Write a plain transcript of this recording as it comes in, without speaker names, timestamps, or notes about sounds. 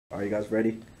Are you guys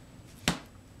ready?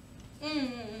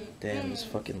 Damn, this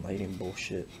fucking lighting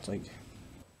bullshit. It's like...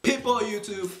 People on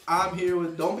YouTube, I'm here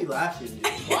with... Don't be laughing, dude.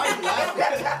 Why are you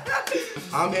laughing?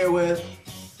 I'm here with...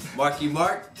 Marky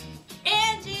Mark.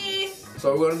 Angie!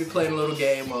 So we're going to be playing a little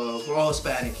game of... We're all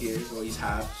Hispanic here, so he's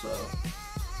half, so...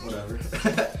 Whatever.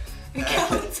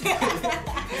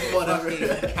 Whatever.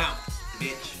 Count,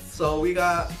 bitch. So we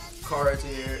got cards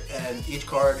here, and each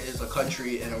card is a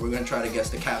country, and we're going to try to guess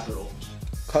the capital.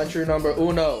 Country number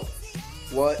uno.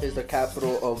 What is the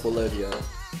capital of Bolivia?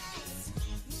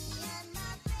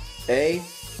 A.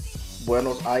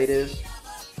 Buenos Aires.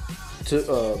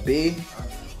 B.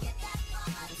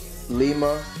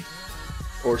 Lima.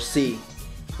 Or C.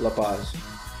 La Paz.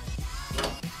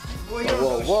 Whoa,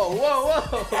 whoa, whoa,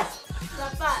 whoa! La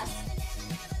Paz.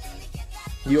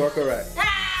 You are correct.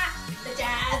 Ah! The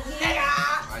jazz, nigga!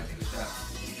 I take a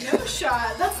shot. No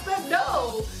shot. That's the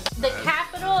no. The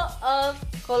capital of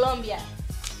Colombia.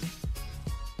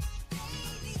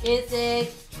 Is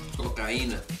it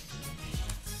Cocaína.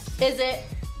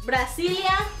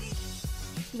 Brasilia,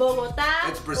 Bogotá,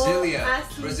 It's Brasilia. or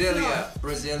Asunción?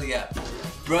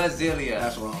 Brasilia.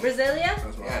 That's wrong. Brasilia?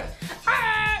 That's wrong. Yeah.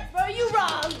 Ah, bro, you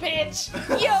wrong, bitch.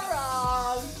 You're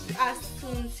wrong.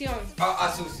 Asunción.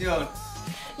 Asunción.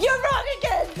 You're wrong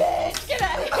again, bitch. Get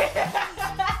out of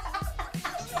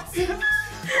here.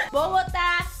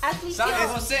 Bogotá, Asunción. San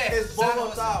Jose. It's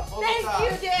Bogotá. Thank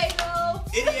you, Diego.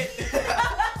 Idiot.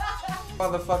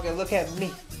 Motherfucker, look at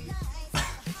me.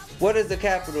 What is the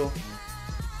capital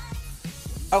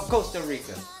of Costa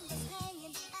Rica?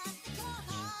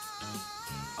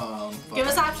 Give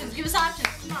us options. Give us options.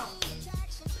 Come on.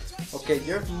 Okay,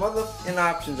 your motherfucking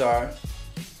options are...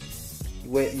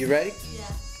 Wait, you ready?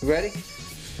 Yeah. You ready?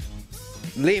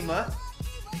 Lima.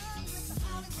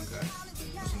 Okay.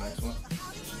 What's the next one?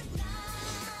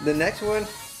 The next one,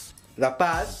 La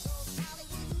Paz.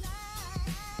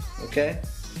 Okay.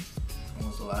 What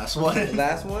was the last one? The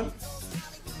last one,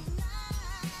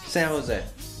 San Jose.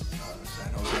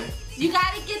 San Jose. You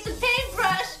gotta get the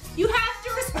paintbrush. You have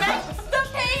to respect the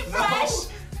paintbrush.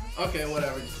 No. Okay,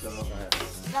 whatever. Just go.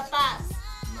 La Paz.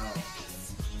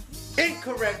 No.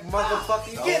 Incorrect,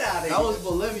 motherfucker. Get out of here. That was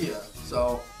Bolivia.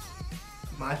 So,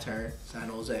 my turn. San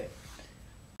Jose.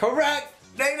 Correct.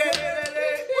 Ding, ding, ding,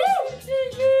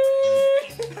 ding,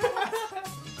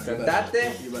 Cantate,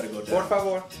 You better go por down.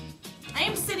 favor. I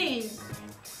am sitting.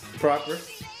 Proper.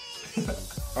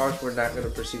 Or we're not going to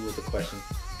proceed with the question.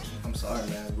 I'm sorry,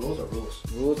 man. Rules are rules.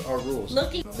 Rules are rules.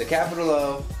 Looking. The capital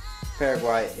of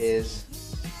Paraguay is,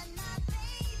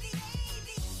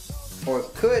 or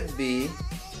could be,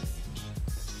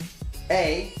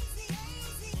 A.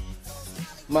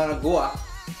 Managua.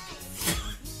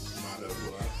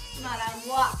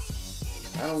 Managua.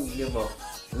 I don't give a.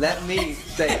 Let me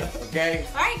say it, okay?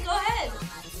 All right, go ahead.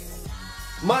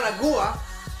 Managua.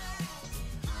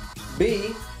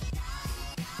 B.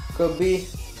 Could be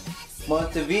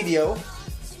Montevideo.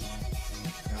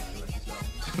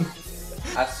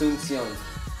 Asunción.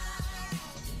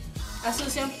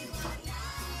 Asunción.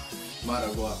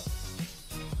 Managua.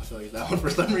 I feel like that one for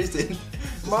some reason.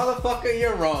 Motherfucker,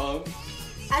 you're wrong.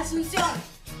 Asunción.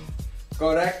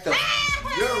 Correcto.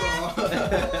 You're wrong.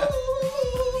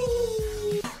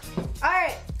 All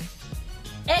right.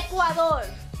 Ecuador.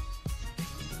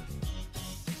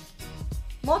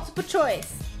 Multiple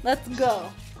choice. Let's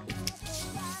go.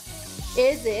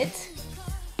 Is it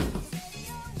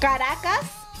Caracas,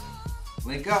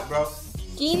 Link up, bro.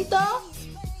 Quinto,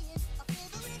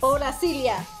 o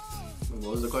Brasilia?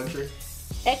 What was the country?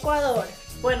 Ecuador,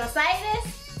 Buenos Aires,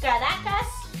 Caracas,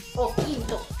 o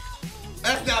Quinto?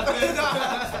 That's not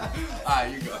bad.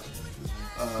 Alright, you go.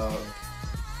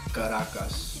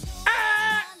 Caracas.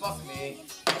 Fuck me.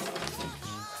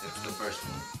 It's the first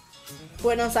one.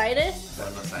 Buenos Aires.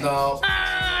 Buenos Aires. No.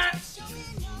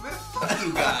 Man, fuck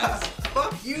you guys.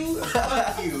 Fuck you.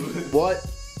 Fuck you. What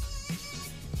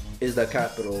is the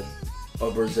capital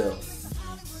of Brazil?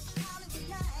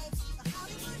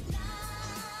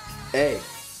 A.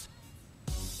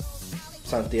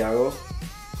 Santiago.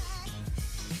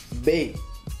 B.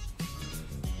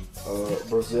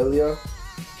 Brasilia.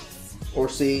 Or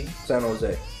C. San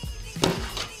Jose.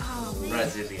 Oh, man.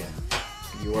 Brasilia.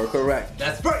 You are correct.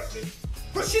 That's right.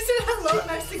 She said hello,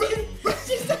 Mexican.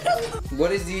 She said hello.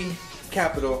 What is the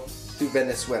capital to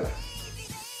Venezuela?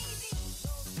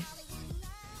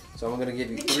 So I'm gonna give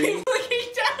you three. Look at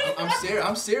each other. I'm serious.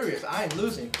 I'm serious. I ain't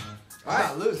losing.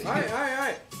 I'm not losing.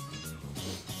 Alright.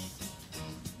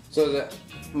 So the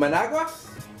Managua,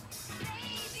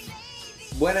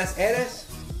 Buenos Aires,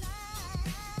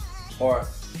 or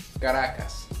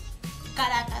Caracas?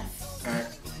 Caracas.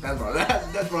 Alright. That's wrong.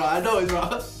 That's wrong. I know it's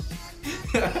wrong.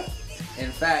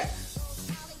 In fact,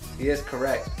 he is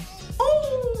correct.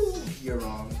 Ooh, you're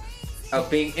wrong. Of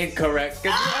being incorrect. 'Cause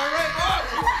you are right.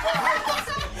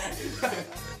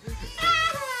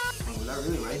 Was that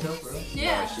really right though, bro?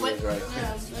 Yeah, she but was right.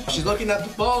 yeah. She's looking at the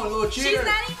phone, little cheater. She's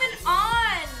not even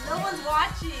on. No one's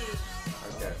watching.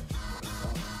 Okay.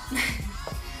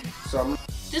 So,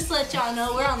 Just to let y'all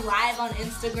know, we're on live on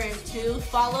Instagram too.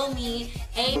 Follow me.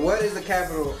 what is the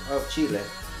capital of Chile?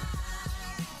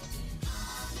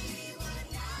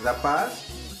 La Paz?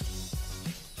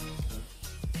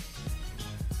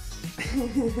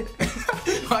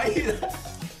 Why you?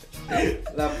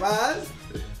 La Paz?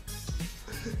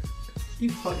 You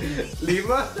fucking.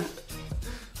 Lima?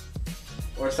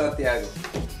 Or Santiago?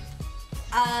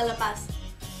 La Paz.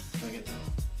 I get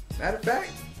that. Matter of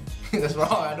fact, That's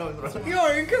wrong. I know it's wrong. you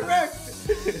are incorrect.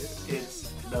 It's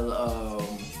the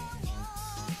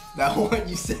that one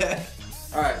you said,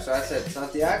 Alright, so I said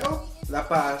Santiago, La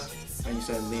Paz, and you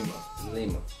said Lima.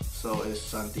 Lima. So it's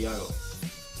Santiago.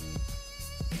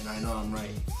 And I know I'm right.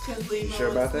 You sure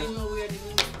about that? Correct.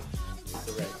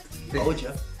 Correct. Told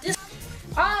ya.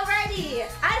 Alrighty,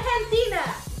 Argentina,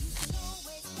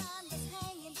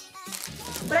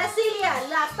 Brasilia,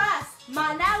 La Paz,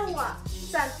 Managua,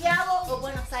 Santiago, or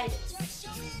Buenos Aires.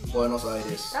 Buenos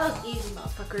Aires. That was easy,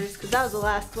 motherfuckers, because that was the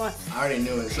last one. I already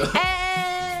knew it. So.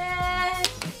 And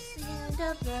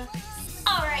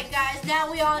alright guys,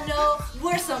 now we all know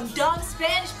we're some dumb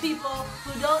Spanish people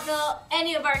who don't know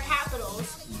any of our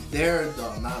capitals. They're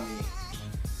dumb, not me.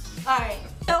 Alright,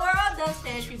 so we're all dumb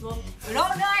Spanish people. We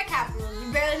don't know our capitals,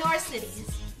 we barely know our cities.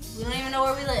 We don't even know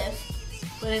where we live.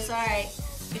 But it's alright.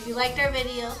 If you liked our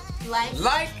video,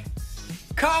 like,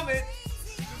 comment,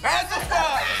 and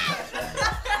subscribe.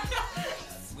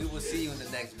 We will see you in the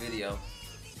next video.